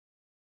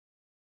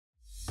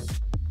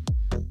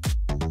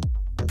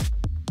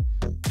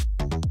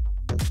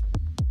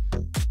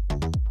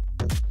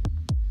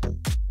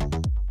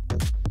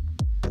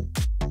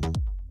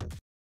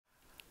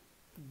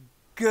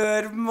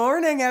Good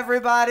morning,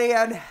 everybody,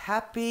 and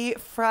happy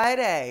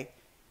Friday.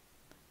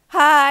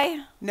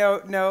 Hi.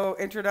 No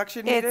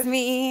introduction needed? It's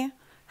me.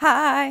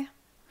 Hi.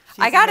 She's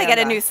I got to Amanda.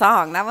 get a new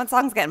song. That one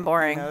song's getting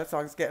boring. No, that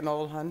song's getting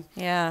old, hun.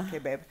 Yeah. Okay,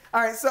 babe.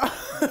 All right, so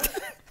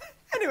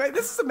anyway,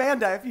 this is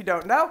Amanda, if you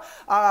don't know,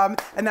 and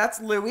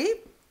that's Louie.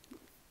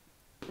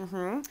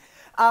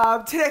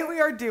 Today we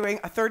are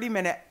doing a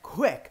 30-minute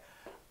quick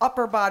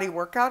upper body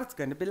workout. It's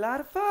going to be a lot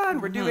of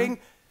fun. We're doing,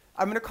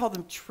 I'm going to call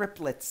them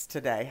triplets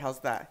today. How's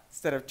that?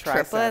 Instead of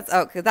triceps. Triplets?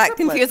 Oh, because that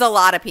confused a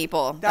lot of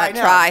people. I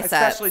know, triceps.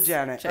 especially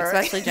Janet.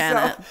 Especially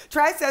Janet. So,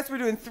 triceps, we're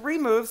doing 3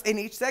 moves in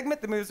each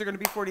segment. The moves are going to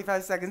be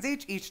 45 seconds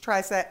each. Each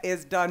tricep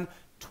is done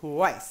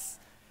twice.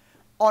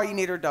 All you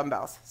need are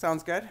dumbbells.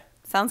 Sounds good?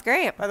 Sounds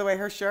great. By the way,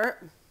 her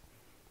shirt,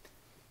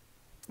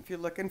 if you're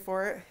looking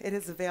for it, it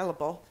is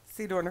available.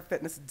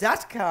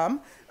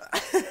 CDORNERFITNESS.com.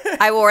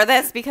 I wore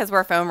this because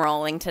we're foam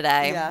rolling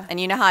today. Yeah.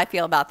 And you know how I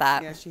feel about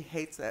that. Yeah, she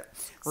hates it.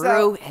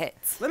 Screw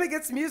hits. Let me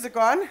get some music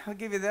on. I'll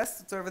give you this.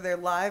 It's over there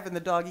live in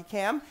the doggy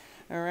cam.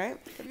 All right.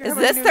 Is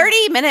this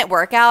 30-minute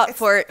workout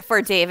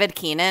for David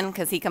Keenan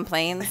because he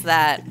complains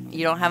that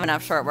you don't have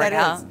enough short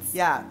workouts?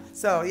 Yeah.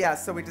 So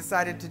we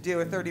decided to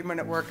do a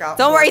 30-minute workout.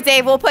 Don't worry,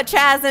 Dave. We'll put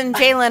Chaz and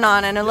Jalen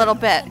on in a little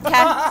bit.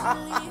 Okay?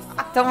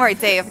 Don't worry,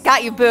 Dave.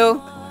 Got you,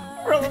 boo.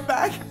 Rolling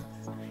back.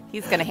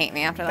 He's going to hate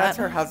me after that. That's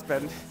her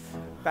husband.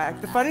 Back.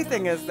 The funny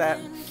thing is that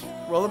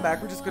rolling back,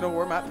 we're just going to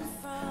warm up.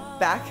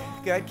 Back.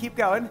 Good. Keep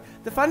going.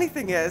 The funny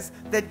thing is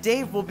that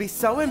Dave will be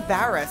so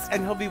embarrassed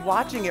and he'll be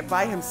watching it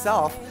by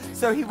himself,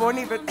 so he won't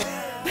even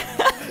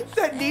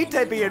need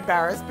to be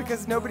embarrassed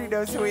because nobody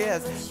knows who he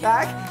is.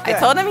 Back. Good. I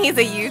told him he's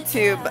a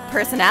YouTube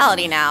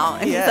personality now,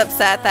 and he's Yes.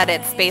 upset that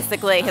it's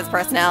basically his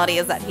personality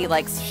is that he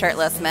likes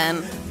shirtless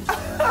men.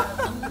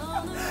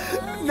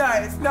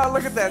 Nice. Now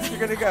look at this. You're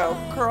going to go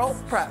curl,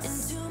 press.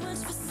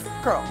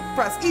 Curl,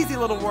 press. Easy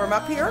little warm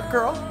up here.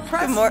 Curl,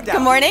 press.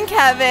 Good morning,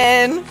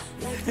 Kevin.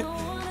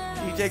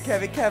 DJ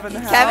Kevin the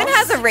house. Kevin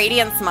has a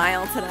radiant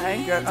smile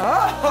today. Good.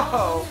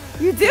 Oh.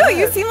 You do. Good.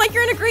 You seem like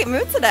you're in a great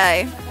mood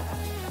today.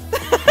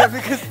 Yeah,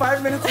 because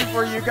 5 minutes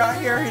before you got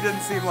here, he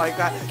didn't seem like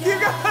that. You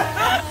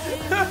got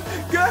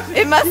good.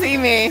 It must be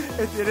me. It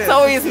is. It's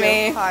always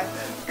me. Hi.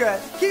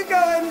 Good. Keep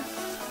going.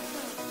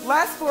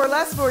 Last four.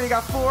 You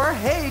got 4.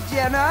 Hey,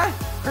 Jenna,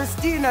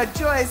 Christina,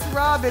 Joyce,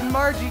 Robin,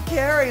 Margie,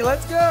 Carrie.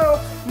 Let's go.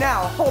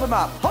 Now, hold them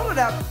up. Hold it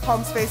up.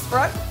 Palms face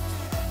front.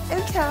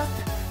 And tap.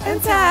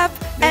 And tap.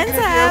 Now And you're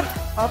gonna tap.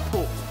 do a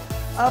pull.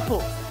 A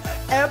pull.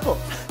 And pull.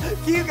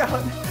 Keep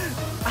going.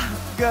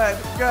 Good.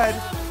 Good.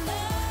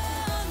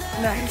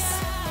 Nice.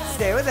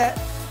 Stay with it.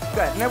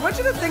 Good. Now I want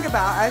you to think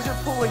about, as you're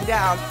pulling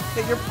down,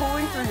 that you're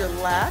pulling through your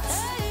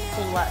lats.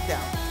 Pull lat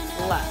down.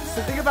 Lats.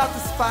 So think about the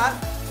spot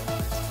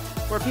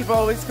where people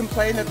always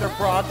complain that their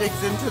bra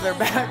digs into their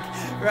back,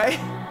 right?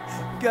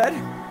 Good.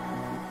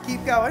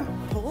 Keep going.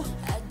 Pull.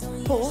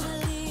 Pull.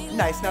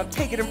 Nice. Now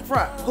take it in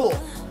front. Pull.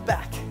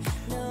 Back.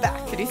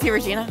 Back. Did you see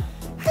Regina?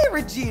 Hey,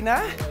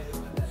 Regina.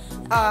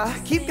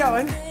 Keep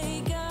going.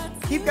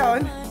 Keep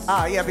going.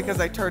 Yeah, because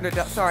I turned it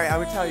down. Sorry, I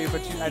would tell you,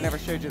 but I never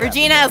showed you that.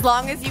 Regina, as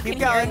long as you Keep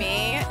can hear going.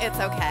 me,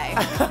 it's okay.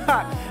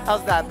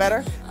 How's that?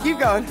 Better? Keep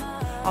going.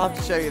 I'll have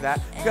to show you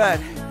that.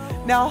 Good.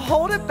 Now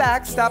hold it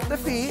back. Stop the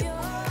feet.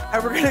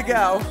 And we're going to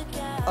go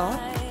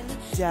up,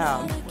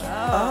 down,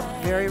 up.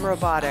 Very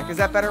robotic. Is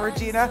that better,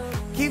 Regina?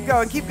 Keep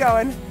going. Keep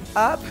going.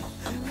 Up.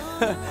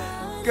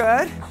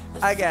 Good.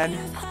 Again.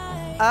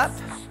 Up.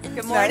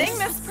 Good morning,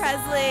 Nice. Miss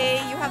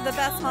Presley. You have the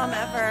best mom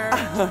ever.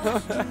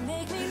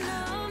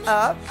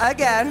 Up.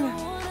 Again.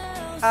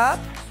 Up.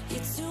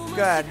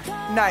 Good.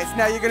 Nice.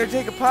 Now you're going to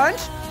take a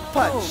punch.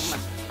 Punch.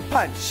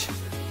 Punch.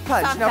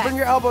 Punch. Stop Now that. bring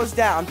your elbows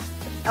down.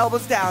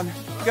 Elbows down.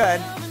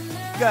 Good.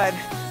 Good.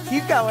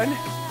 Keep going.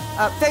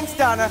 Thanks,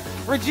 Donna.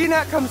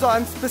 Regina comes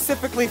on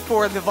specifically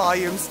for the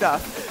volume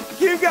stuff.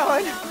 Keep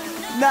going.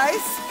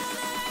 Nice.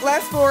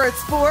 Last 4.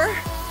 It's 4,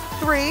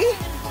 3,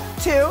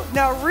 2.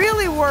 Now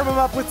really warm them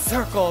up with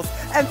circles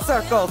and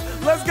circles.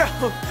 Let's go.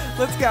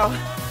 Let's go.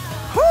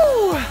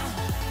 Whoo.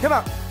 Come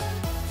on.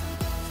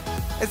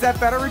 Is that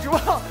better, Regina?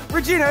 Well,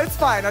 Regina, it's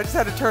fine. I just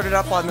had to turn it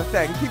up on the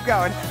thing. Keep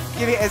going.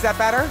 Is that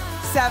better?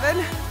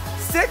 7,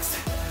 6,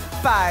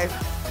 5,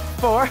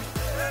 4,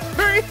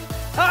 3.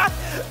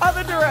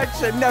 Other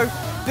direction. No.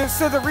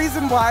 So the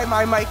reason why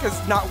my mic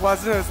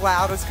wasn't as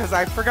loud is because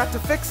I forgot to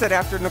fix it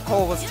after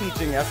Nicole was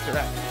teaching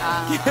yesterday.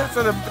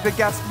 So the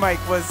guest mic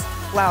was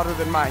louder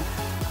than mine.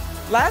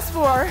 Last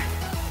 4.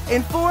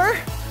 In 4,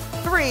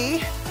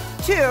 3,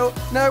 2.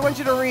 Now I want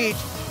you to reach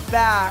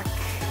back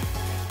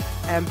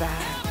and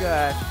back.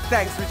 Good.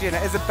 Thanks, Regina.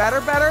 Is it better?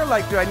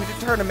 Like, do I need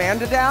to turn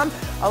Amanda down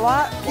a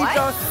lot? What? Keep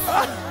going.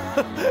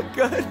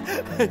 Good.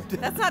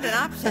 That's not an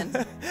option.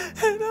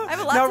 I have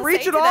a lot Now to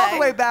reach say it all today.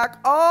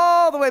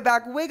 the way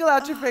back, Wiggle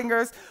out your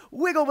fingers.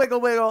 Wiggle, wiggle,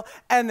 wiggle,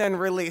 and then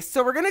release.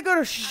 So we're going to go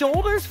to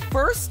shoulders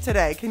first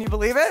today. Can you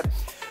believe it?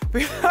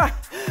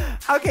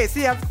 Okay, so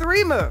you have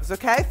 3 moves,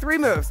 okay? 3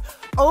 moves.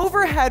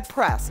 Overhead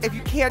press. If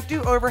you can't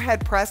do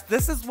overhead press,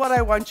 this is what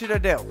I want you to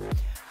do.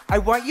 I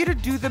want you to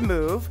do the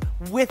move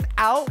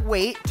without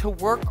weight to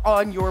work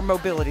on your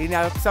mobility.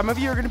 Now, some of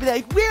you are gonna be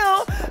like,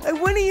 well, I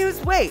wanna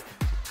use weight.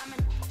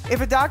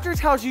 If a doctor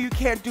tells you you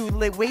can't do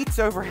weights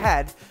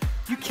overhead,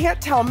 you can't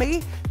tell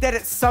me that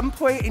at some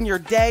point in your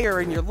day or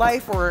in your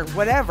life or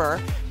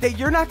whatever, that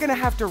you're not gonna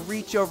have to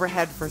reach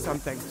overhead for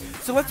something.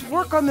 So let's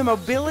work on the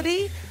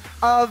mobility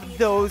of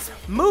those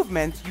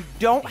movements. You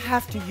don't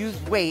have to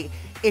use weight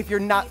if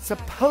you're not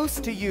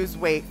supposed to use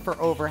weight for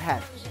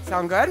overhead.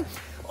 Sound good?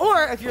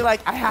 Or if you're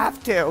like, I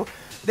have to,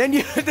 then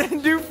you then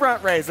do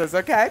front raises,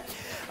 okay?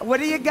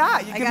 What do you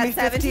got? You I give got me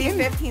 15?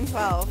 17, 15,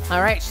 12.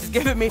 All right, she's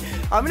giving me,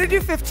 I'm gonna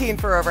do 15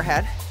 for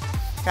overhead,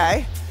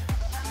 okay?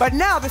 But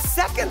now the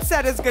second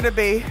set is gonna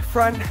be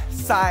front,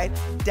 side,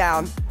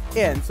 down,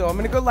 in. So I'm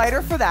gonna go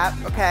lighter for that,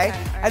 okay?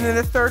 And then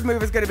the third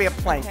move is gonna be a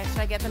plank. Okay, should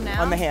I get them now?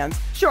 On the hands.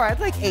 Sure, I'd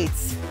like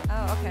 8s.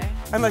 Oh, okay.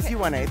 Unless you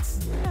want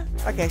 8s.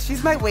 Yeah. Okay,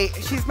 she's my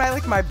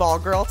like my ball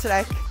girl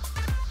today.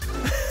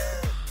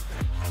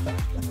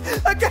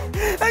 Okay.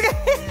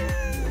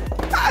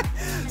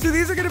 So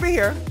these are gonna be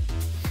here.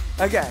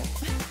 Okay.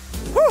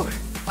 Whew.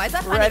 Why is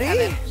that funny?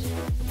 Ready?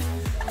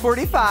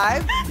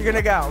 45. You're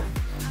gonna go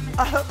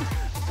up,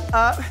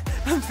 up.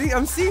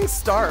 I'm seeing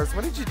stars.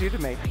 What did you do to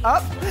me?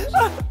 Up,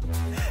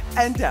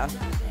 and down.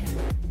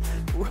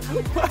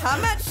 How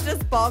much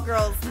does ball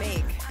girls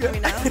make? Do we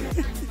know?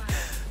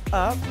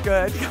 Up,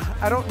 good.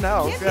 I don't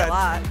know. Can't Good. be a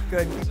lot.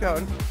 Good. Keep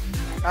going.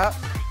 Up.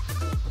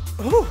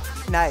 Ooh,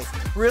 nice.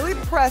 Really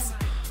press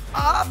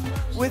up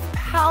with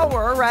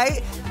power,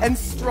 right? And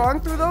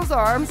strong through those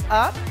arms.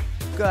 Up.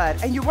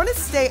 Good. And you want to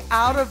stay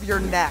out of your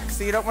neck,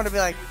 so you don't want to be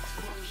like,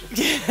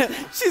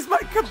 she's my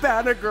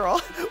cabana girl.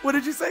 What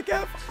did you say,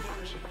 Kev?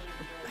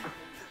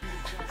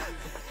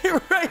 You're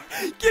right.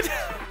 Get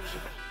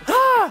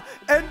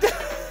and This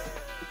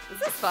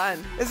is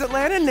fun. is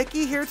Atlanta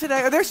Nikki here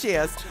today? Oh, there she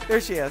is.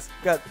 There she is.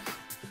 Good.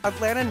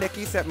 Atlanta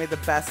Nikki sent me the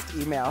best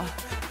email.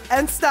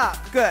 And stop.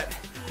 Good.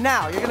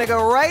 Now you're gonna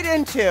go right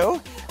into.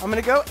 I'm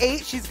gonna go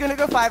 8. She's gonna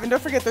go 5, and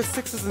don't forget there's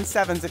 6s and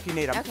 7s if you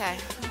need them. Okay.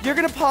 You're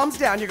gonna palms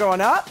down. You're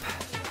going up,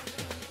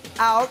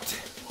 out,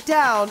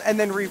 down, and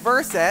then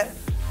reverse it.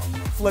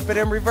 Flip it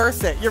and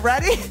reverse it. You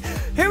ready?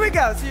 Here we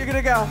go. So you're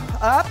gonna go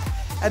up,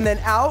 and then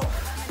out,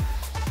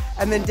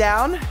 and then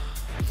down,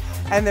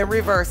 and then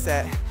reverse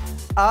it.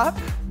 Up.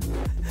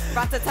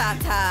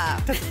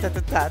 Ra-ta-ta-ta.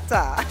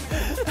 Ta-ta-ta-ta.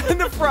 In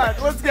the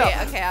front. Let's go.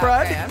 Okay,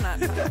 front. okay, I'm not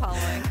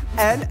following.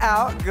 And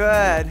out.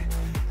 Good.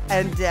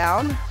 And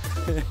down.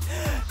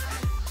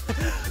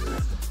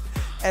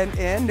 And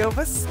in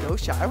Nova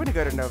Scotia. I want to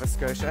go to Nova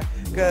Scotia.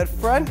 Good.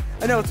 Front.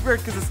 I know it's weird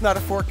because it's not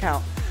a 4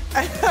 count.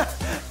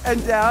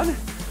 And down.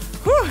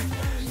 Whew.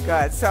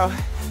 Good. So,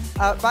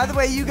 by the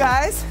way, you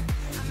guys,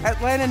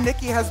 Atlanta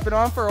Nikki has been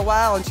on for a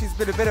while, and she's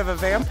been a bit of a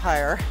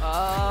vampire.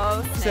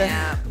 Oh,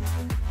 snap.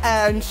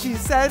 And she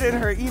said in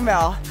her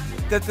email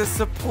that the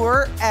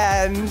support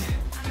and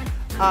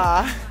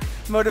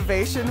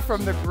motivation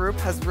from the group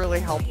has really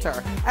helped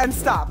her. And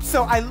stop.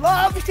 So I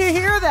love to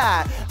hear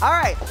that. All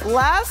right,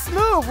 last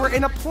move, we're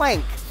in a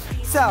plank.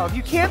 So if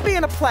you can't be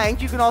in a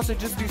plank, you can also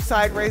just do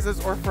side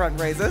raises or front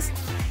raises.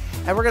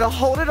 And we're gonna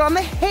hold it on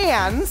the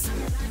hands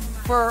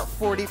for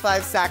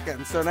 45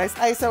 seconds. So nice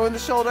ISO in the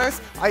shoulders.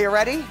 Are you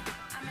ready?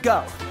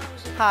 Go.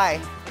 Hi.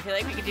 I feel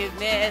like we could do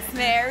Miss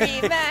Mary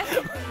Mac.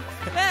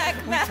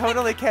 We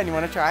totally can. You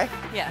want to try?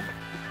 Yeah.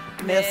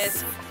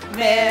 Miss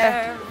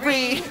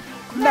Mary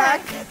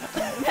Mac.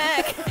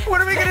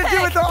 What are we going to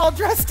do with the all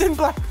dressed in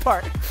black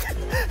part?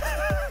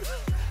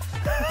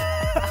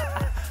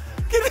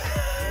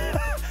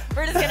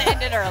 We're just going to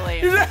end it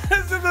early.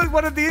 This is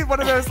one of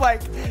those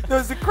like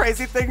those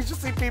crazy things you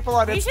see people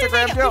on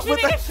Instagram do. We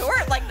should make a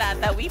short like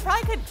that we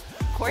probably could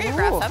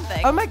choreograph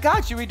something. Oh my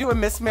God, should we do a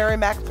Miss Mary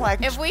Mac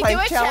plank If we plank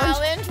do a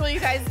challenge, will you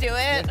guys do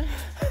it?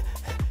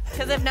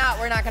 Because if not,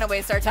 we're not going to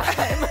waste our time.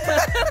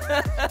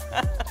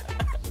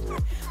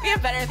 We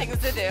have better things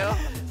to do.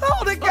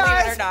 Hold it,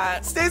 guys. Believe it or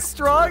not. Stay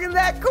strong in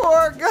that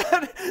core.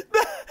 Good.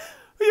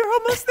 You're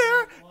almost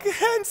there.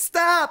 Good.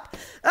 Stop.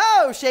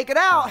 Oh, shake it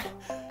out.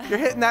 You're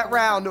hitting that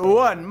round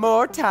one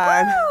more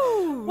time.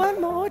 Woo!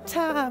 One more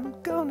time.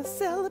 Gonna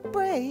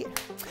celebrate.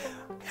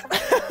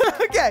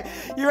 Okay,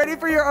 you ready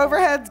for your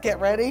overheads? Get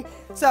ready.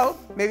 So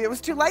maybe it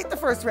was too light the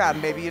first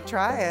round. Maybe you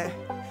try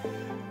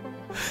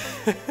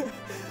it.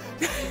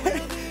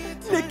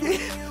 Nikki.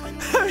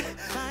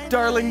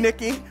 Darling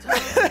Nikki.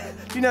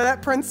 Do you know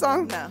that Prince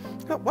song? No.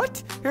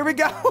 What? Here we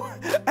go.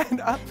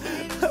 And up.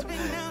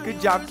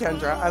 Good job,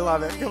 Kendra. I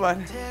love it. Come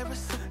on.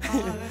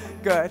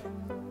 Good.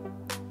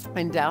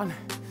 And down.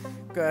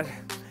 Good.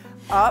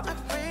 Up.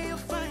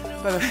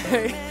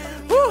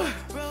 Woo.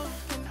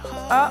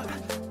 Up.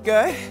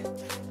 Good.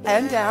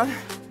 And down.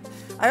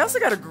 I also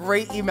got a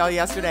great email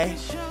yesterday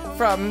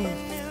from,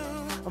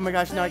 oh my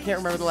gosh, now I can't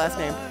remember the last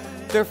name.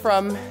 They're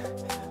from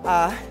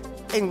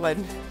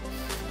England.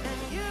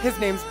 His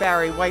name's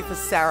Barry, wife is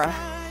Sarah.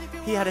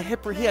 He had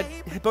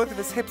both of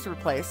his hips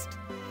replaced.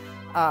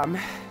 And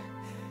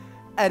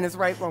his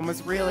right one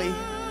was really,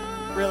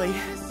 really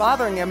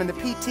bothering him, and the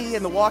PT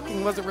and the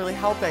walking wasn't really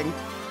helping.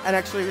 and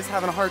actually was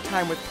having a hard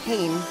time with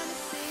pain.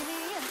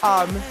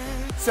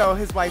 So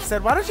his wife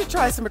said, why don't you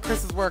try some of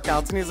Chris's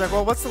workouts? And he's like,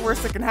 well, what's the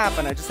worst that can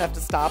happen? I just have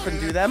to stop and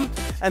do them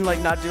and like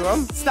not do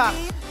them. Stop.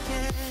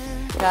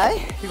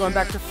 Okay, you're going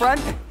back to front,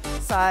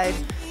 side,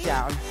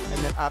 down,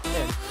 and then up,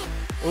 in.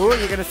 Ooh,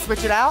 you're gonna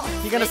switch it out?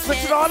 You're gonna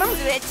switch it on him?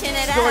 Switching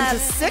it up. Going to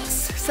 6,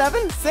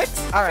 7,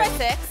 6? All right.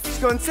 Try 6. She's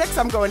going 6,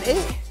 I'm going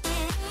 8.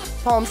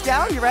 Palms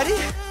down, you ready?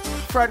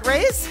 Front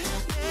raise.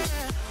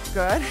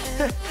 Good.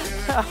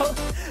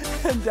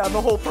 And down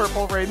the whole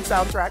Purple Rain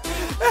soundtrack.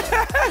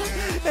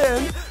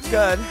 And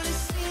good.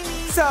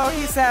 So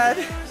he said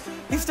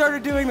he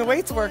started doing the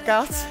weights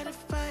workouts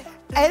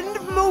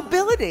and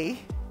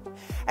mobility.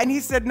 And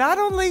he said not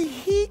only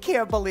he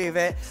can't believe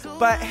it,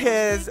 but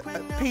his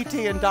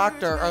PT and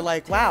doctor are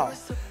like, wow.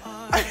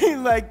 I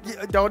mean,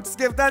 like, don't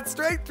skip that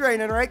strength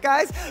training, right,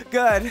 guys?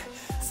 Good.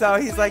 So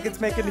he's like, it's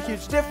making a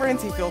huge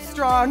difference. He feels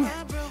strong.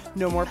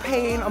 No more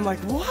pain. I'm like,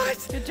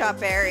 what? Good job,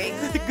 Barry.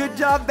 Good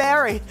job,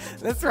 Barry.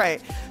 That's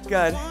right.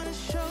 Good.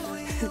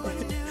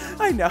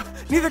 I know.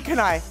 Neither can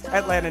I,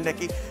 Atlanta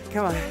Nikki.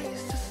 Come on.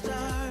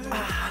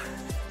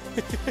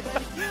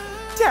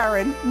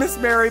 Taryn, Miss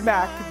Mary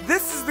Mack,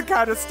 this is the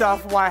kind of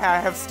stuff why I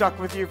have stuck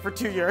with you for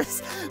 2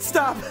 years.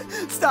 Stop.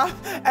 Stop.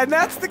 And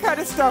that's the kind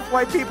of stuff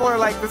why people are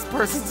like, this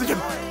person's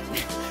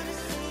annoying.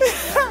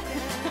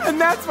 And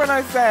that's when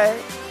I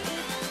say,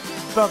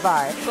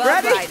 bye-bye.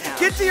 Ready? Now.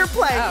 Get to your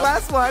plank. Oh.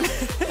 Last one.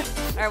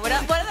 All right, what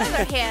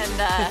other hand?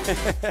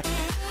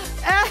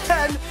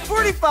 And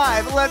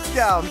 45. Let's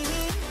go.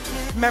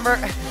 Remember,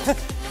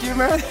 do you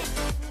remember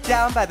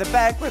down by the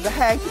bank where the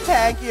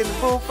hanky-panky and the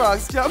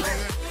bullfrogs jump?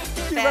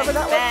 Do you remember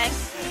that one?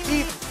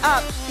 Eep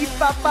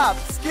up,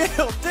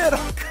 skill, diddle.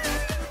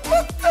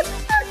 What the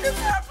heck is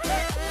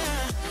happening?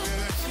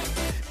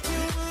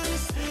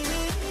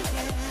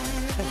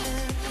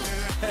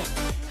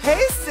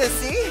 Hey,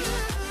 sissy.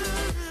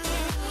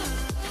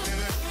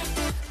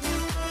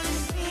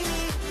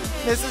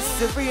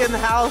 Mississippi in the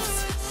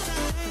house.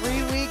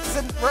 3 weeks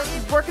and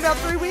working out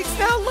 3 weeks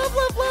now. Love,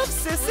 love, love,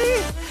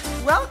 sissy.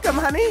 Welcome,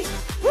 honey.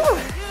 Woo.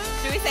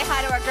 Should we say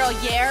hi to our girl,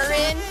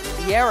 Yaren?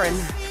 Yaren.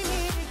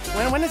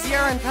 When is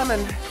Yaren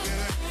coming?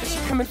 Is she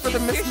coming for the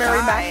Miss Mary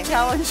Mack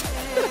challenge?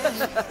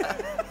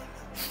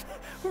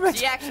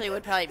 She actually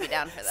would probably be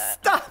down for that.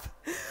 Stop.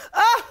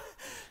 Ah,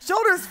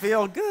 shoulders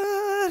feel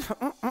good.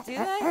 Do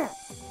they?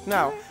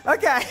 No.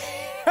 Okay.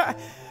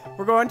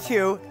 We're going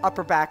to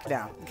upper back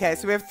now. Okay,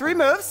 so we have 3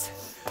 moves.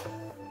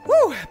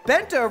 Woo,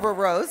 bent over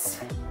rows.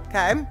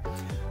 Okay.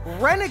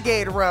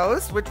 Renegade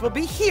rows, which will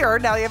be here.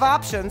 Now you have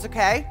options,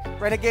 okay?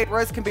 Renegade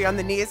rows can be on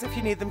the knees if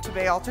you need them to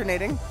be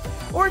alternating.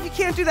 Or if you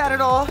can't do that at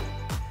all,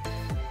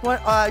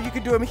 you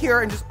could do them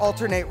here and just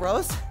alternate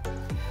rows.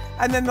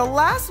 And then the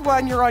last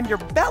one, you're on your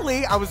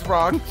belly. I was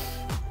wrong.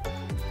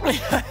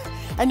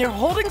 And you're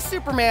holding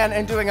Superman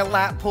and doing a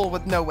lat pull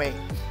with no weight.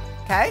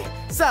 Okay?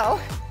 So,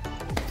 a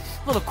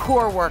little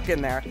core work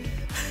in there.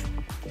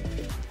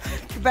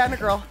 Cabana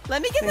girl.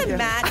 Let me get the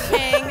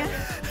matching.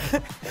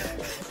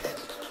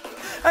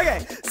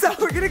 Okay, so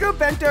we're gonna go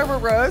bent over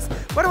rows.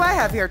 What do I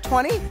have here?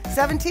 20?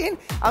 17?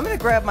 I'm gonna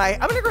grab my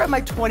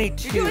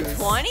 22s. You're doing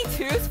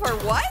 22s for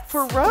what?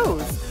 For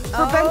rows.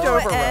 For bent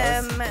over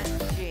rows.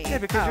 OMG. Yeah,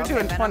 because you're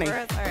doing 20. All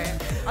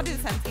right, I'll do the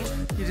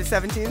 17. You do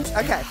 17s?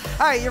 Okay.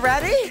 All right, you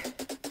ready?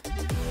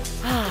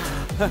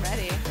 I'm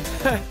ready.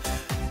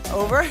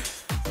 Over.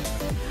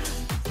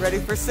 Ready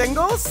for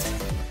singles?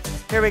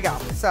 Here we go.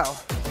 So,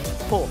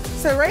 pull.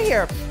 So right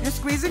here, you're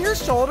squeezing your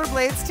shoulder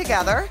blades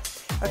together.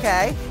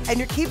 Okay, and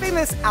you're keeping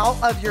this out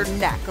of your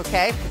neck,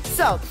 okay?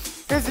 So,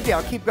 here's the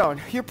deal, keep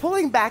going. You're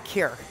pulling back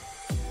here.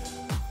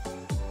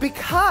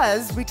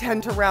 Because we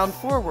tend to round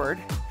forward,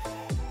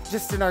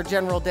 just in our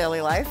general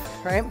daily life,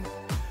 right?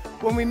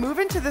 When we move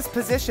into this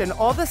position,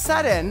 all of a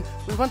sudden,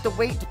 we want the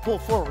weight to pull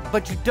forward,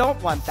 but you don't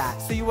want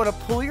that. So you wanna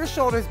pull your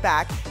shoulders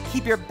back,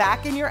 keep your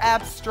back and your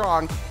abs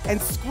strong,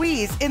 and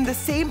squeeze in the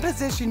same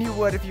position you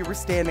would if you were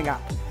standing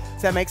up.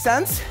 Does that make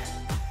sense?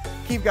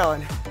 Keep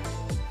going.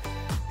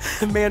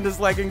 Amanda's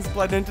leggings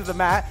blend into the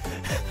mat.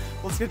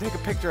 Let's go take a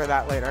picture of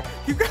that later.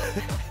 Keep going.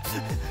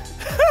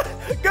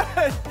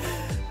 Good.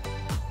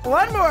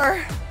 One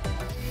more.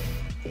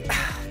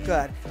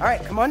 Good. All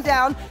right, come on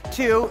down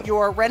to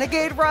your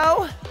renegade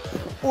row,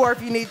 or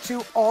if you need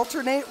to,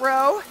 alternate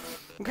row,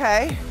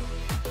 okay?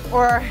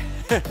 Or,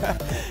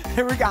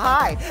 here we go,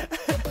 hi.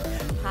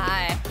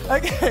 Hi.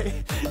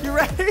 Okay, you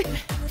ready?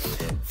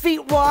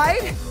 Feet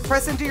wide,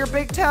 press into your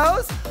big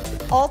toes,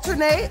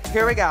 alternate,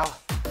 here we go.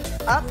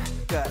 Up,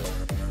 good.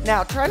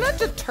 Now, try not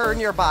to turn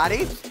your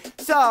body.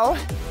 So,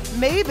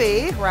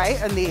 maybe,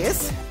 right, on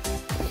these,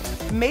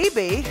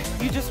 maybe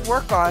you just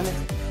work on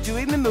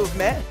doing the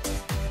movement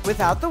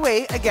without the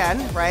weight,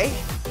 again, right?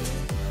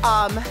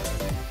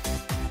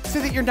 So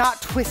that you're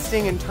not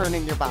twisting and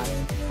turning your body.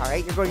 All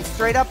right, you're going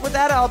straight up with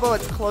that elbow.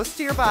 It's close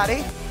to your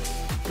body.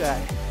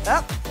 Good.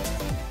 Up.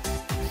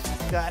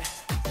 Good.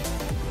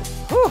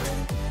 Whew.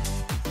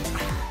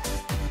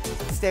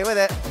 Stay with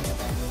it.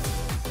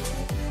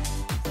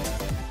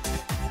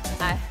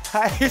 Hi.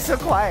 Hi, you're so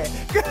quiet.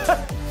 Good.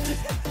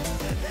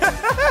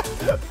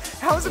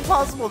 How is it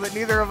possible that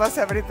neither of us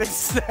have anything to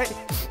say?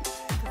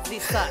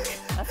 These suck.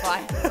 That's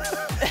why.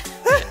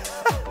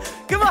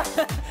 Come on.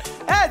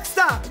 Ed,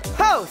 stop.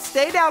 Ho,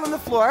 stay down on the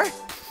floor.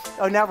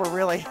 Oh, now we're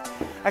really,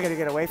 I gotta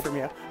get away from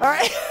you. All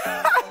right.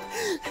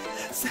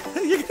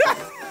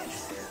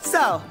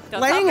 So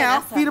laying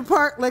out, feet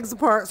apart, legs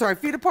apart. Sorry,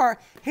 feet apart,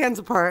 hands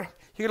apart.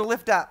 You're gonna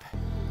lift up.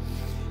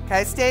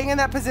 Okay, staying in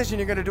that position,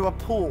 you're gonna do a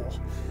pull.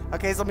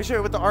 Okay, so let me show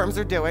you what the arms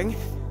are doing.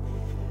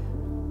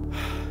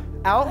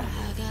 Out,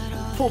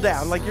 pull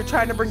down, like you're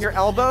trying to bring your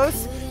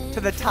elbows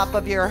to the top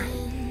of your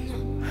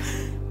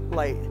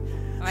light.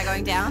 Am I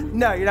going down?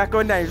 No, you're not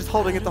going down, you're just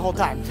holding it the whole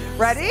time.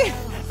 Ready?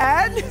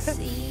 And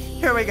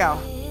here we go.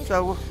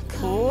 So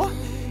pull.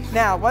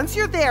 Now, once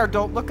you're there,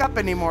 don't look up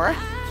anymore.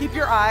 Keep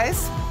your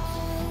eyes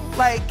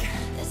like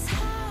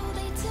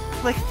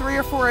 3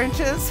 or 4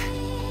 inches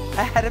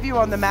ahead of you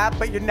on the mat,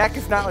 but your neck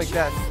is not like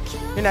this.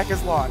 Your neck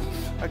is long.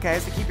 Okay,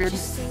 so keep your,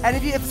 and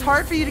if it's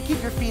hard for you to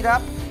keep your feet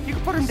up, you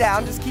can put them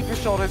down, just keep your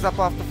shoulders up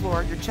off the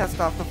floor, your chest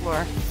off the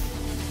floor.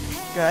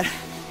 Good.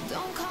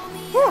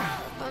 Whew.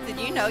 Did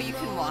you know you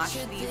can wash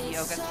these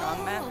yoga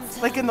strong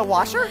mats? Like in the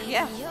washer?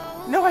 Yeah.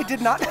 No, I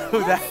did not know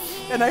that,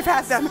 and I've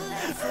had them.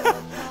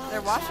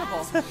 They're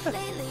washable.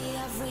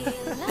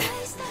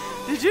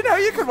 Did you know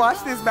you could wash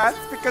these mats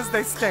because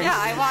they stink? Yeah,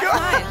 I wash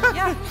mine.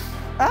 Yeah.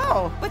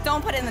 Oh. But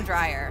don't put it in the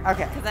dryer.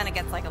 Okay. Because then it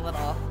gets like a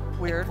little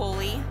weird. Like,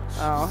 pulley.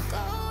 Oh.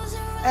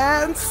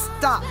 And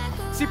stop.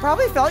 So you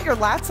probably felt your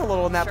lats a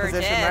little in that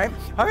position, did. right?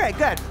 Okay,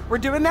 good. We're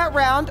doing that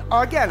round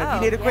again. If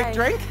you need a quick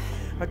drink,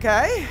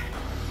 okay.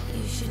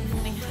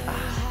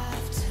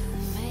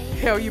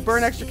 You know, you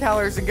burn extra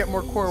calories and get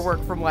more core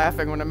work from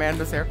laughing when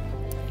Amanda's here.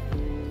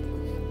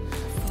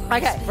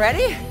 Okay,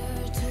 ready?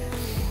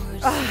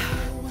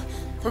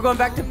 We're going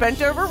back to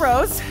bent over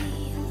rows.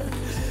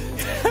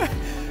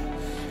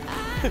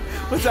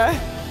 What's that?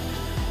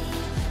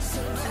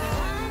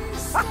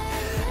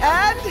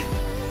 And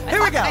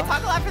here we go. I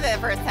talk a lot for the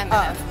first 10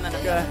 minutes. And then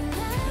good.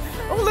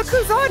 Oh, look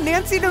who's on.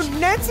 Nancy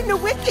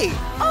Nowicki.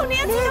 Oh,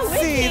 Nancy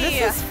Nowicki.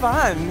 This is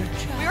fun.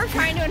 We were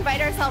trying to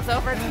invite ourselves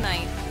over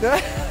tonight.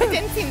 It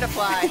didn't seem to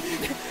fly.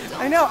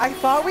 I know. I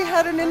thought we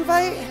had an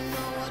invite,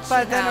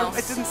 but then No.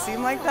 it didn't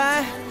seem like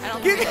that. I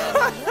don't think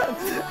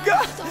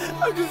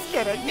I'm just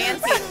kidding.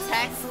 Nancy,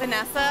 text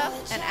Vanessa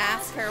and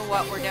ask her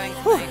what we're doing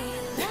tonight.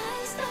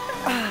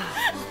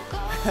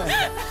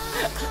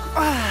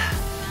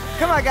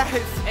 Come on,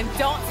 guys. And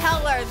don't tell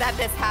her that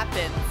this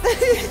happened.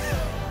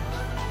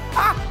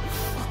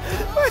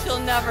 She'll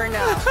never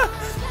know.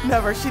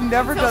 Never. She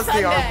never Until does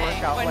the arm Sunday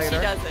workout when later.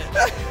 she does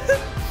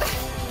it.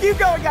 Keep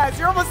going, guys.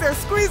 You're almost there.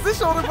 Squeeze the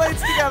shoulder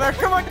blades together.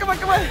 Come on, come on,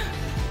 come on.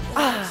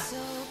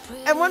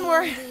 And one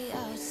more.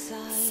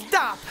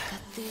 Stop.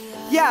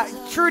 Yeah,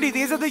 Trudy,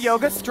 these are the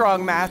yoga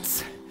strong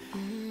mats.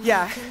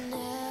 Yeah.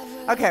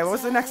 Okay, what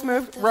was the next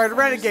move?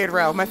 Renegade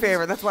Row, my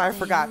favorite. That's why I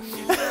forgot.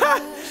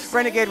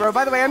 Renegade Row.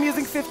 By the way, I'm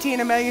using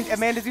 15.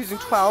 Amanda's using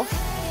 12.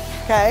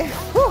 Okay.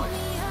 Whew.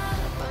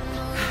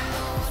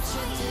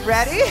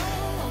 Ready?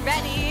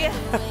 Ready.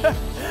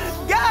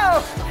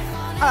 Go!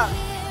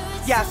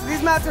 Yeah, so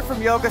these mats are from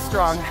Yoga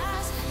Strong.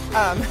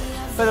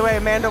 By the way,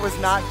 Amanda was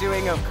not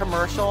doing a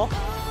commercial,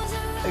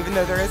 even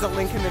though there is a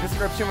link in the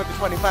description with the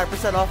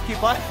 25% off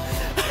coupon.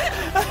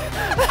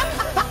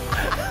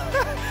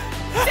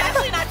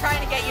 Definitely not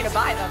trying to get you to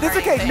buy them. That's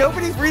okay.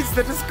 Nobody reads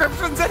the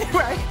descriptions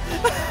anyway.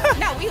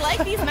 No, we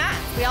like these mats.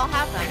 We all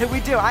have them. We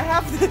do. I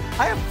have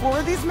 4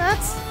 of these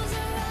mats,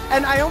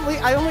 and I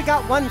only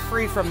got one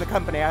free from the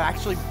company. I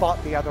actually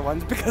bought the other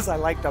ones because I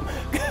liked them.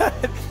 Good.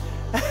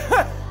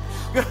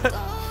 Good.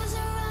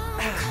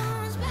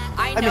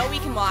 I know we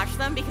can wash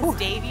them because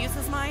Dave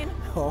uses mine.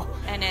 Oh.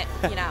 And it,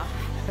 you know.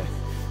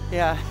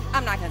 Yeah.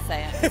 I'm not going to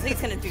say it because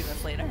he's going to do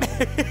this later.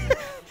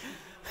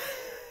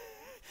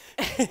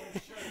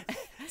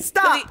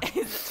 Stop!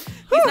 He's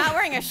not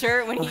wearing a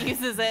shirt when he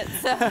uses it,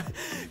 so.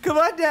 Come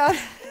on down.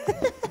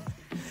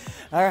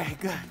 All right,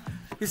 good.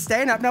 You're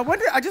staying up. Now,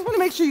 I just want to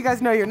make sure you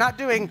guys know you're not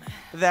doing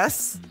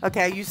this,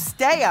 okay? You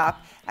stay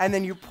up, and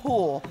then you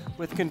pull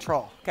with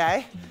control,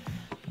 okay?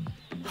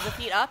 Is the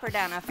feet up or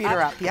down? Feet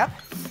are up, yep.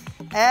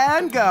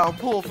 And go.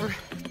 Pull for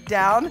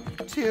down,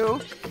 2,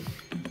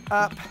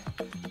 up,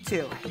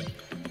 2.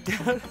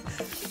 Down,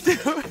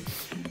 2.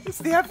 It's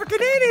the African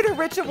Indian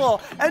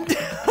ritual. And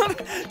down,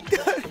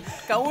 good.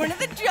 Going to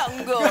the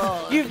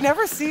jungle. You've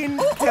never seen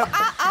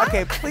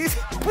Okay, please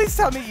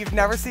tell me you've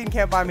never seen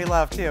Can't Buy Me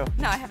Love, too.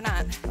 No, I have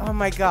not. Oh,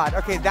 my God.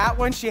 Okay, that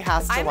one she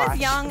has to watch. I'm as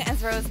young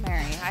as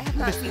Rosemary. I have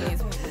not seen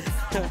these movies.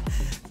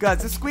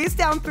 Good. So squeeze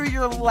down through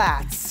your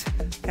lats.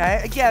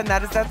 Okay. Again,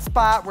 that is that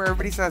spot where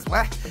everybody says,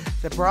 "What?"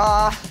 The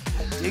bra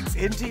digs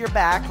into your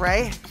back,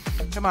 right?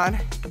 Come on.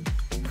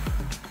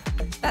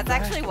 That's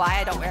actually why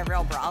I don't wear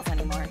real bras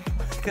anymore.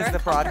 Because the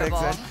bra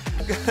digs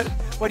in. Good.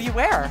 What do you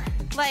wear?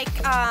 Like,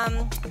 you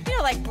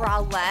know, like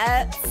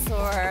bralettes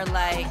or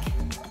like,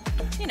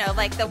 you know,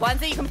 like the ones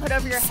that you can put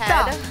over your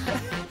head.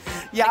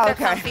 Yeah. Like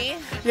they're okay. comfy.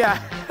 Yeah.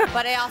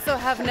 But I also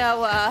have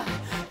no,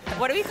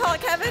 what do we call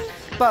it, Kevin?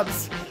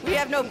 Bubs. We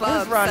have no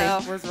bubs. Where's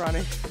Ronnie? So. Where's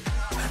Ronnie?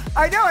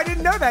 I know, I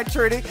didn't know that,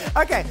 Trudy.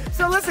 Okay,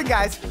 so listen,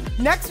 guys.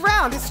 Next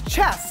round is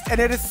chest, and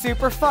it is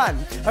super fun,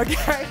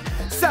 okay?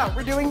 So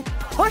we're doing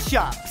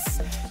push-ups.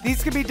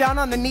 These can be done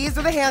on the knees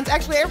or the hands.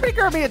 Actually, everybody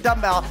grab me a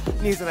dumbbell.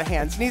 Knees or the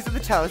hands, knees or the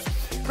toes.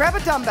 Grab a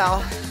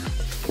dumbbell,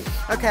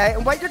 okay?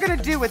 And what you're gonna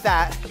do with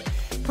that,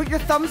 put your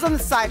thumbs on the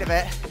side of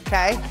it,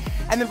 okay?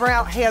 And then bring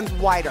out hands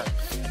wider,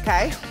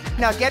 okay?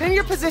 Now get in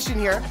your position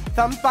here,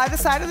 thumbs by the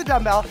side of the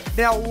dumbbell,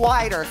 now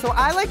wider. So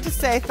I like to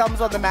say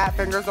thumbs on the mat,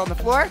 fingers on the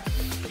floor.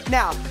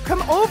 Now,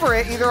 come over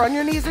it either on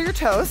your knees or your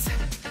toes,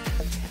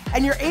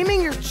 and you're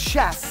aiming your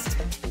chest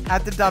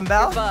at the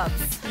dumbbell. Your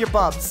bubs. Your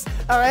bubs,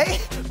 all right?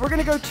 We're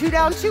gonna go 2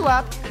 down, 2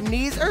 up,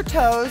 knees or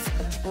toes,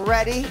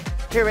 ready,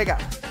 here we go.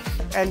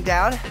 And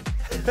down.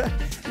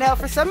 Now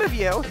for some of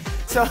you,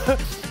 so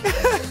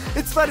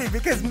it's funny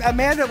because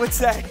Amanda would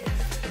say,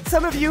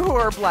 some of you who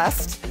are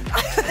blessed,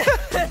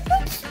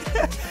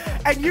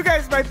 and you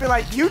guys might be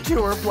like, you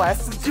two are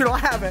blessed since you don't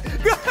have it.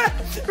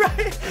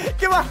 Right?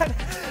 Come on.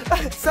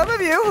 Some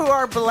of you who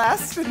are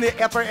blessed in the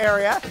upper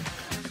area,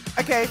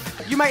 okay,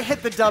 you might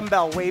hit the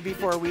dumbbell way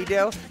before we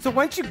do. So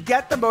once you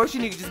get the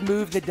motion, you can just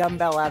move the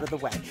dumbbell out of the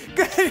way.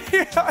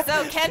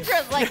 So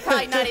Kendra's like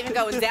probably not even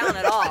going down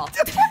at all.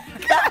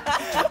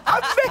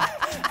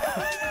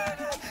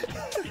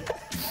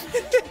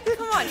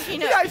 Come on, she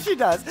knows. Yeah, she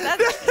does.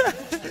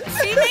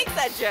 She makes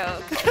that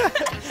joke.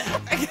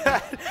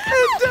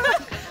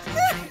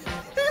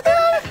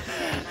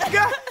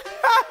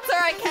 It's all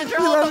right, Kendra.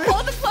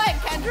 Hold the plank,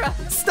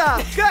 Kendra.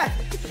 Stop. Good.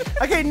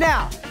 Okay,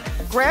 now,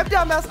 grab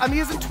dumbbells. I'm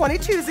using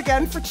 22s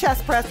again for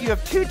chest press. You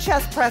have 2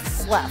 chest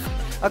presses left,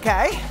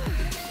 okay?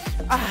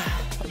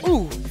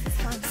 Ooh.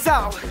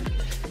 So,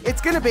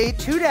 it's going to be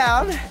 2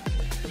 down,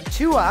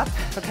 2 up,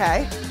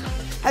 okay?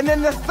 And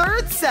then the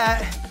third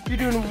set, you're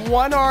doing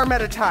 1 arm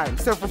at a time.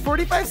 So for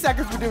 45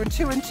 seconds, we're doing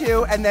 2 and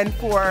 2. And then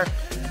for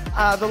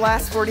the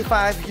last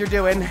 45, you're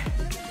doing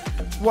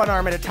 1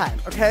 arm at a time.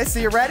 Okay, so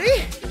you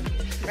ready?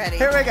 Ready.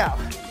 Here we go.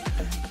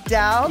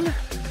 Down,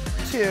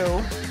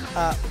 2,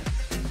 up,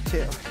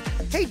 2.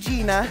 Hey,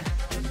 Gina.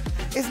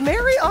 Is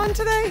Mary on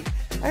today?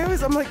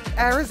 I'm like,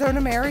 Arizona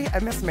Mary? I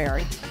miss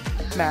Mary.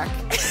 Mac.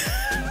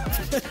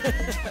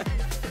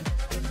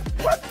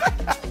 What the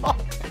hell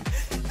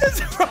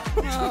is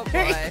wrong with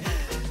me? Boy.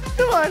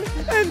 Come on,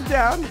 and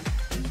down.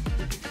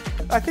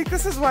 I think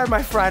this is why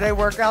my Friday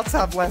workouts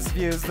have less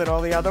views than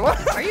all the other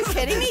ones. Are you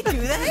kidding me? Do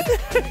they?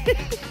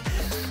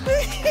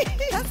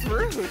 That's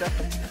rude.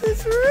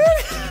 It's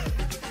rude.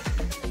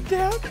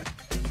 Down.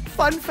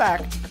 Fun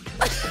fact.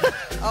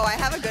 Oh, I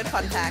have a good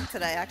fun fact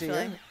today,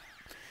 actually.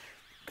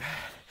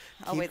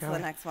 I'll wait till the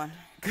next one.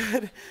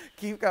 Good.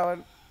 Keep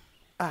going.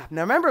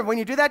 Now remember, when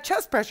you do that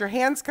chest press, your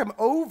hands come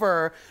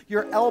over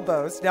your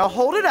elbows. Now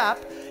hold it up.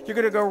 You're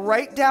going to go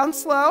right down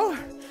slow,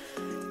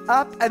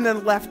 up, and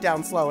then left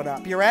down slow and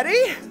up. You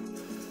ready?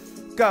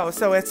 Go.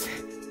 So it's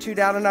 2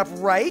 down and up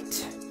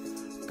right.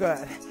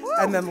 Good. Woo.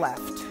 And then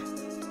left.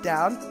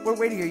 Down. What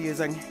weight are you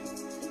using?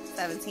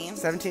 17.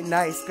 17.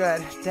 Nice.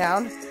 Good.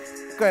 Down.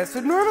 Good. So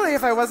normally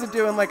if I wasn't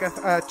doing like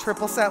a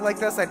triple set like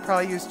this, I'd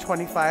probably use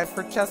 25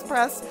 for chest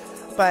press.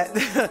 But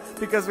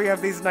because we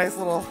have these nice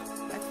little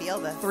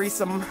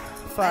threesome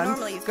fun. I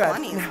normally use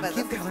 20s, but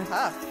this is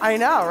tough. I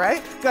know,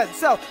 right? Good.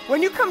 So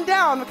when you come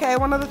down, okay,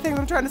 one of the things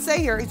I'm trying to say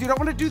here is you don't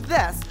want to do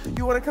this.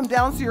 You want to come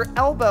down so your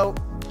elbow,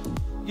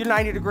 you're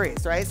 90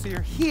 degrees, right? So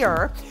you're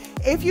here.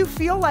 If you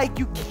feel like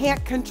you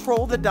can't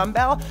control the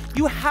dumbbell,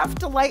 you have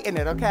to lighten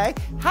it, okay?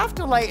 Have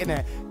to lighten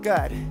it.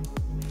 Good.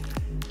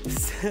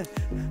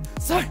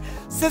 Sorry,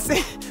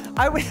 Sissy.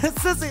 I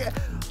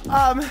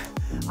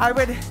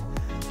would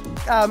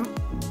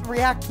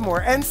react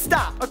more and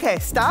stop. Okay,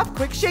 stop.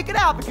 Quick, shake it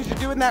out because you're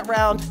doing that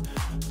round.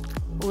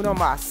 Uno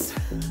más.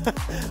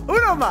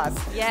 Uno más.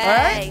 Yay. All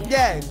right?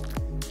 Yay.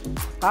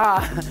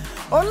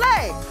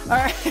 Ole. All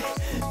right.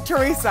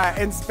 Teresa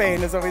in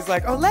Spain is always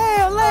like, ole,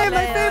 ole,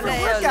 my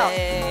favorite workout.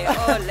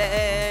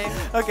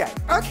 Ole. Okay,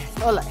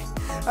 ole.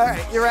 All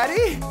right, you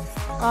ready?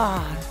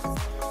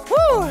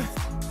 Woo.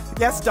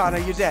 Yes, Donna,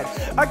 you did.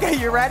 Okay,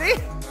 you ready?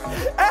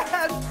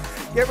 And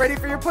get ready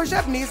for your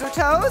push-up, knees or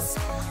toes.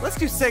 Let's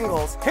do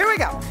singles. Here we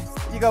go.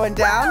 You going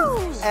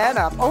down and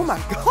up. Oh my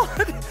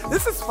God.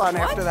 This is fun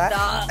after that.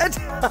 And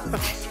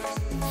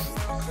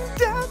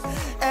down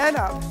and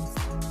up.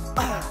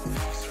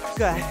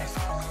 Good.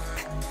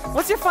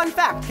 What's your fun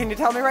fact? Can you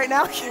tell me right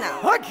now?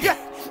 No. Okay.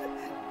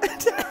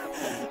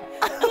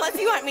 Unless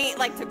you want me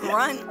like to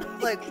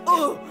grunt, like,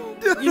 oh,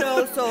 you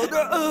know, so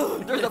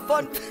there's a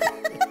fun.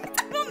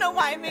 I don't know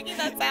why I'm making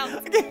that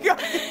sound.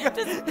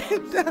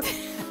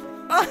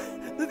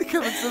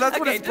 So that's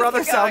what his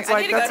brother sounds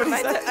like. That's what he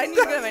said. I need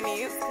to go to my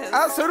knees.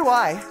 So do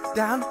I.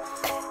 Down,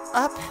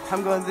 up.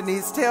 I'm going to the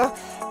knees too.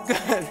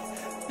 Good.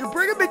 You're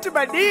bringing me to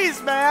my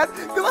knees, man.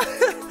 Come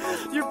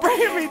on. You're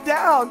bringing me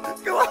down.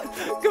 Come on.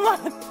 Come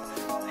on.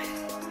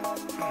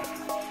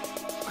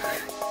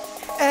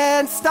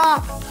 And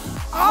stop.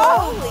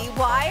 Oh. Holy,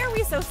 why are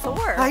we so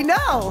sore? I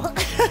know.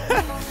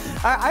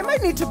 I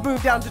might need to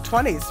move down to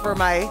 20s for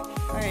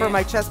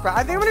my chest press.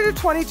 I think I'm going to do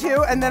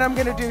 22, and then I'm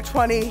going to do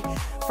 20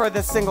 for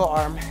the single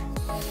arm.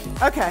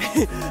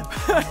 Okay.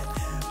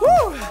 Woo!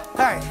 All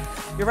right,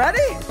 you ready?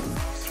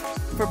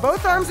 For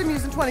both arms, I'm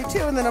using 22,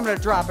 and then I'm gonna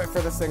drop it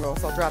for the single,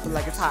 so I'll drop it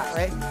like it's hot,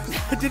 right?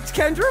 Did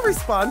Kendra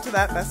respond to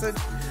that message?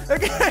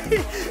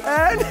 Okay,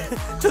 and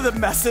to the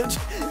message.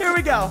 Here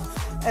we go.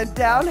 And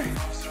down,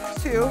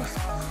 2,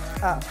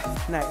 up.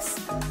 Nice.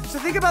 So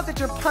think about that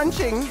you're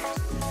punching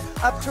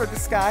up toward the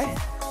sky.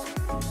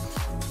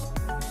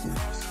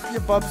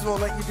 Your bubs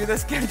won't let you do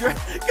this, Kendra.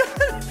 Good,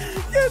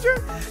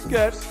 Kendra.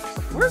 Good.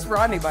 Where's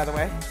Ronnie, by the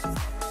way?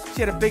 She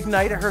had a big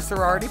night at her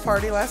sorority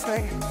party last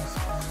night.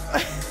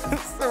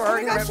 Oh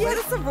my gosh, she had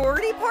a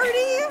sorority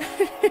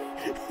party?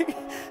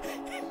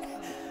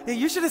 Yeah,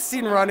 you should have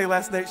seen Ronnie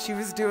last night. She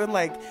was doing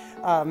like,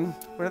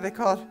 what are they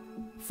called?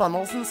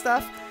 Funnels and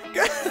stuff. She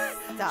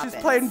was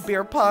playing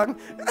beer pong.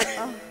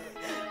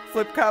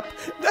 Flip cup.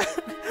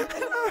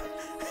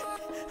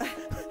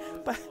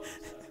 But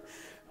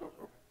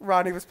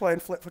Ronnie was playing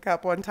flip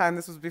cup one time.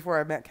 This was before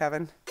I met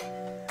Kevin.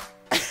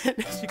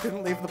 She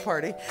couldn't leave the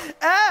party.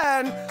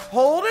 And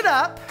hold it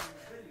up.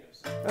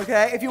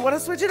 Okay, if you want to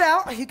switch it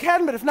out, you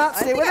can, but if not,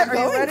 stay with it. Are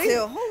you ready?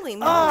 Holy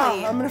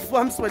moly.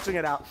 I'm switching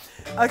it out.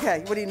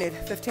 Okay, what do you need?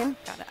 15?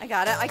 Got it.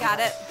 I got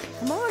it.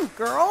 Come on,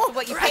 girl.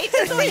 What you paid,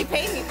 this is what you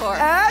paid me for.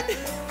 And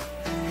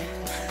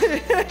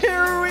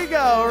here we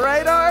go.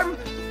 Right arm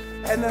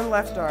and then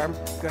left arm.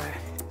 Good.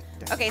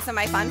 Okay, so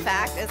my fun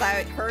fact is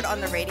I heard on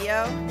the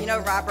radio, you know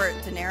Robert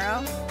De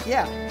Niro?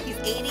 Yeah. He's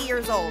 80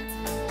 years old.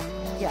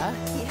 Yeah.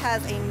 He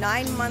has a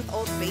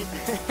 9-month-old baby.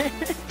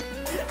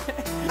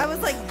 I was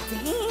like,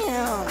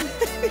 damn.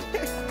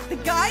 The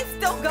guy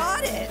still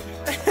got it.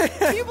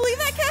 Can you believe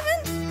that,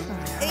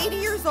 Kevin? 80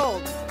 years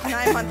old,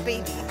 9-month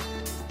baby.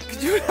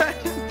 Could you?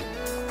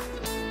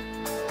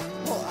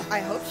 Well,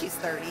 I hope she's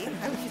 30. I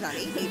hope she's not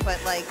 80,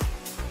 but like.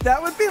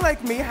 That would be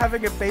like me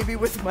having a baby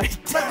with my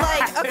dad. But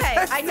like, okay,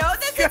 I know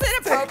this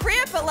isn't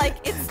appropriate, but like,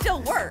 it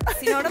still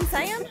works. You know what I'm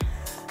saying?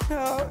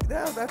 No,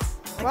 that's.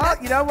 Well,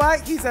 you know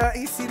what? He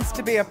seems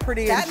to be a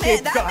pretty in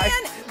shape guy.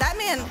 That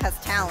man has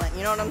talent.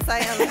 You know what I'm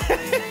saying?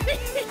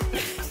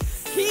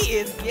 He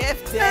is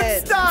gifted.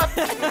 And stop!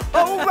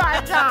 Oh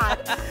my God!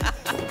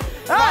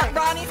 All right.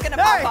 Ronnie's gonna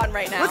pop on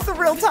right now. What's the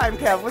real time,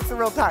 Kev? What's the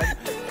real time?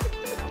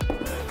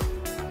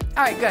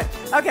 All right, good.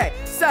 Okay,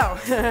 so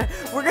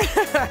we're gonna.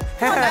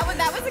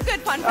 that was a good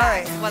fun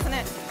fact, wasn't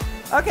it?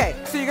 Okay,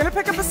 so you're gonna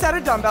pick up a set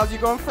of dumbbells.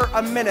 You're going for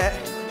a minute.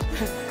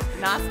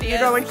 Nasty. You're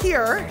going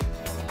here.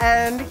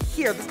 And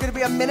here, this is gonna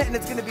be a minute and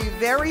it's gonna be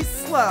very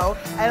slow.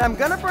 And I'm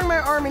gonna bring my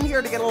arm in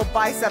here to get a little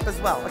bicep as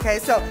well, okay?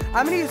 So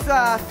I'm gonna use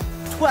 12,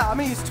 I'm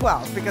gonna use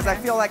 12 because I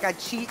feel like I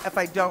cheat if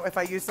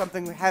I use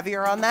something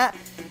heavier on that,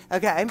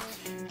 okay?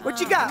 What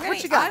you got,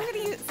 what you got? I'm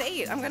gonna use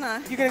 8,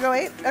 You're gonna go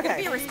 8? Okay. I'm gonna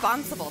be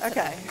responsible today.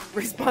 Okay,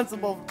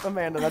 responsible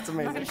Amanda, that's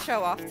amazing. I'm not gonna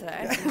show off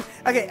today.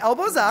 Okay,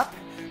 elbows up,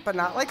 but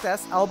not like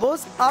this.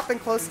 Elbows up and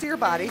close to your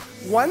body.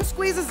 One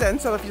squeezes in,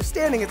 so if you're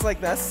standing, it's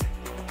like this,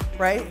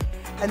 right?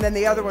 And then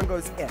the other one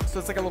goes in. So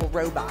it's like a little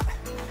robot.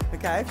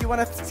 Okay? If you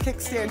want to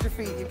kickstand your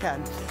feet, you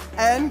can.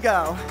 And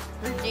go.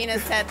 Regina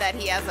said that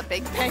he has a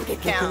big bank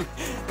account.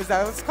 Is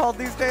that what it's called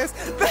these days?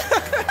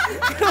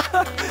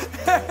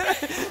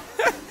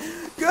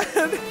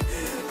 Good.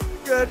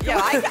 Good. Yeah,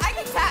 I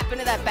can tap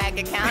into that bank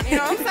account. You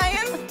know what I'm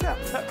saying? Tap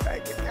that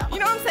bank account. You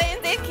know what I'm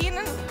saying, Dave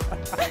Keenan?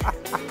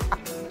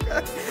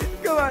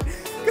 Come on.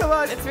 Come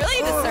on. It's really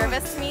a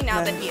disservice to me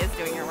now that he is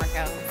doing your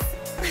workouts.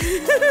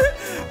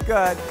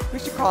 Good. We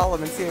should call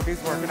him and see if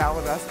he's working out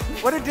with us.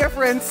 What a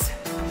difference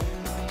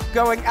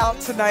going out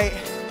tonight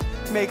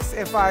makes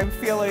if I'm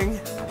feeling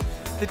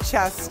the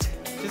chest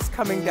just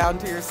coming down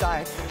to your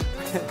side.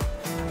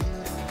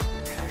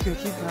 Good,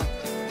 keep going.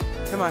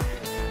 Come on.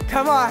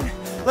 Come on.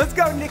 Let's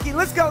go, Nikki.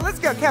 Let's go. Let's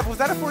go. Kev, was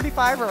that a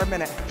 45 or a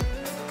minute?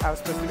 I was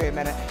supposed to be a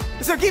minute.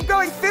 So keep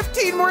going.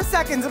 15 more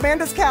seconds.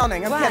 Amanda's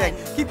counting. I'm kidding.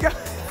 Keep going.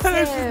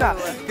 No, she's not.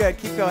 Good.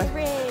 Keep going.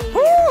 3,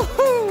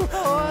 Woo-hoo.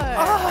 4.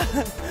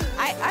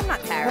 I'm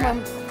not Tara. Come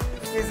on.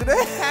 Squeeze it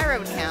in. Tara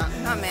would count,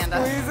 not Amanda.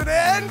 Squeeze it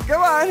in.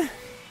 Go on.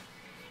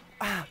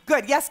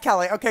 Good. Yes,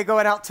 Kelly. Okay,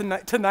 going out to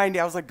 90.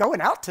 I was like,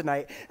 going out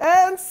tonight.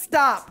 And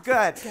stop.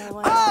 Good.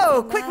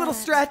 Quick little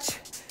stretch.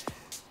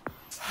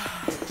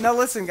 Now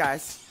listen,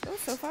 guys. That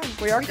was so fun.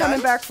 We are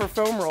coming back for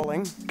foam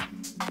rolling,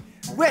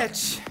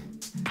 which,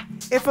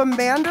 if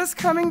Amanda's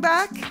coming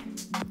back,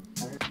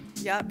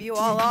 yep, you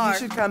all are. You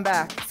should come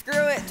back.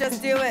 Screw it.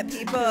 Just do it,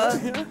 people.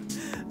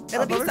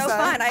 It'll be so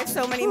fun. I have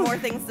so many more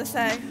things to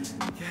say.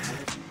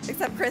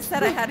 Except Chris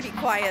said I had to be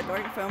quiet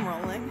during foam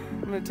rolling.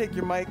 I'm going to take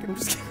your mic. I'm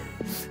just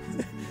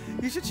kidding.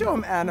 You should show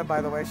him Anna,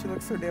 by the way. She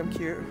looks so damn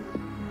cute.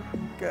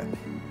 Good.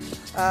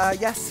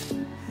 Yes.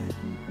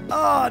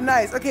 Oh,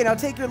 nice. Okay, now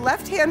take your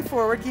left hand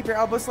forward. Keep your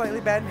elbow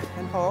slightly bent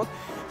and hold.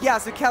 Yeah,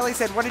 so Kelly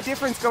said, what a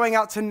difference going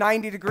out to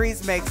 90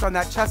 degrees makes on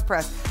that chest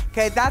press.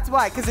 Okay, that's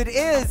why. Because it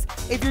is,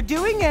 if you're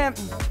doing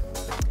it,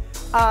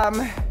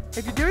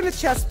 if you're doing the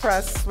chest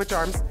press, switch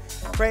arms,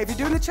 right? If you're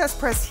doing the chest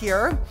press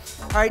here,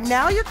 all right,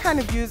 now you're kind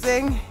of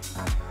using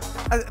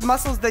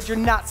muscles that you're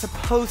not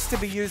supposed to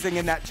be using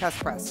in that chest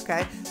press,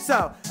 okay?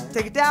 So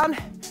take it down,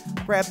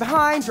 grab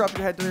behind, drop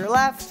your head to your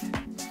left.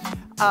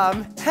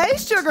 Hey,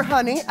 Sugar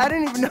Honey. I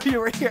didn't even know you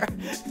were here.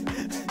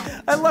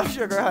 I love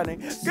Sugar Honey.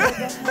 Good.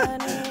 Sugar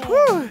Honey.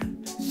 Woo.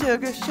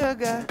 Sugar,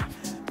 sugar.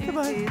 Come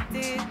on.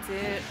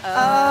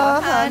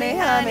 Oh, honey,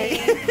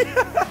 honey.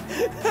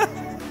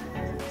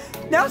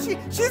 Now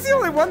she's the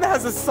only one that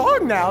has a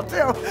song now,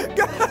 too.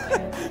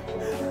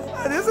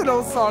 That is an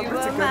old song, but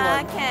it's a good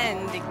one.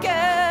 Candy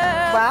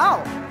girl.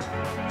 Wow.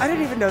 I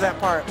didn't even know that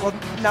part. Well,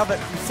 now that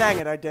you sang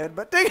it, I did.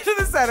 But take it to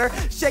the center.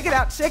 Shake it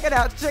out, shake it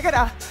out, shake it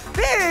out.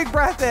 Big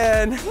breath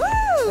in.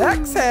 Woo.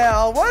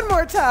 Exhale. One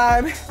more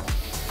time.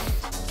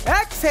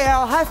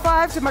 Exhale. High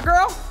five to my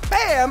girl.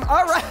 Bam.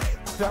 All right.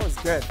 That was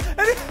good.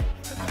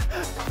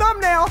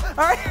 Thumbnail. All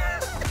right.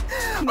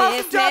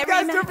 Awesome job,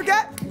 guys. Don't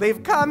forget, leave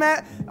a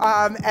comment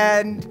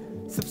and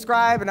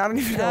subscribe. And I don't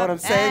even know what I'm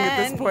saying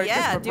at this point.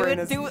 Yeah,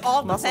 do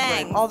all the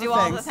things. All the do things.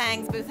 all the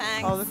things, boo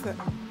things. All the things.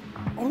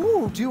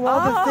 Ooh, do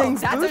all the things,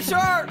 that's boo. a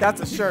shirt.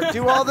 That's a shirt.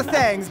 Do all the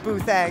things, boo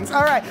things.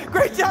 All right,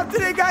 great job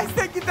today, guys.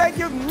 Thank you, thank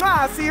you.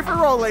 Mwah. See you for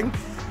rolling.